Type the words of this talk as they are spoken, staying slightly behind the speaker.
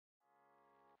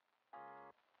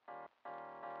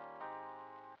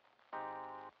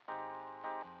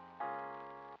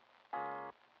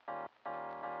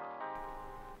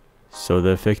So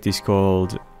the effect is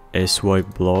called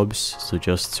swipe blobs, so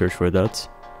just search for that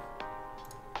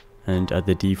and add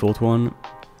the default one.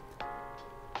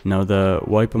 Now the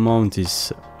wipe amount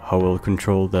is how we'll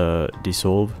control the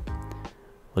dissolve.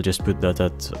 I'll just put that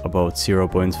at about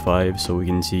 0.5 so we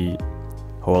can see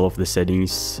how all of the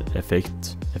settings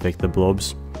affect the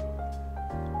blobs.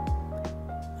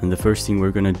 And the first thing we're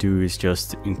gonna do is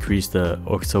just increase the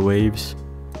octa waves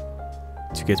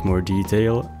to get more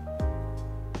detail,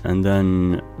 and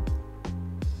then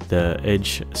the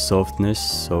edge softness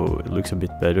so it looks a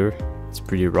bit better. It's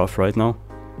pretty rough right now.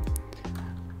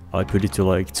 I put it to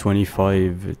like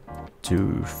 25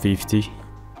 to 50.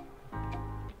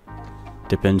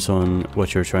 Depends on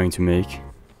what you're trying to make.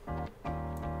 You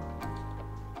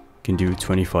can do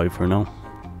 25 for now.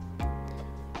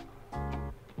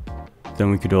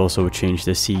 Then we could also change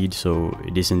the seed so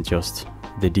it isn't just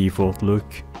the default look.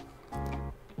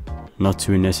 Not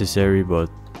too necessary, but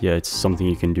yeah, it's something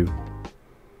you can do.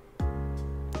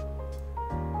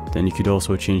 Then you could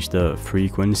also change the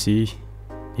frequency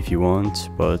if you want,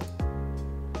 but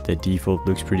the default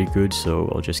looks pretty good, so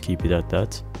I'll just keep it at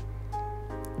that.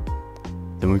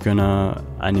 Then we're gonna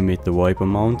animate the wipe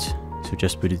amount, so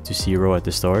just put it to 0 at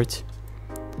the start.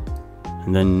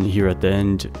 And then here at the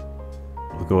end,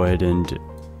 we'll go ahead and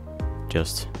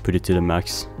just put it to the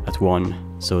max at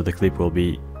 1, so the clip will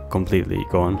be completely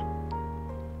gone.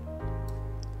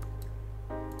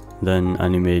 Then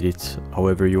animate it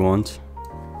however you want.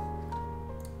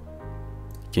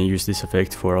 You can use this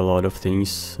effect for a lot of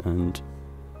things, and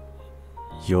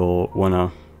you'll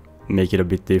wanna make it a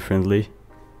bit differently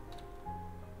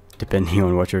depending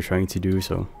on what you're trying to do.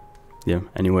 So yeah,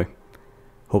 anyway,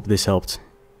 hope this helped.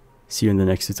 See you in the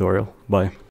next tutorial. Bye.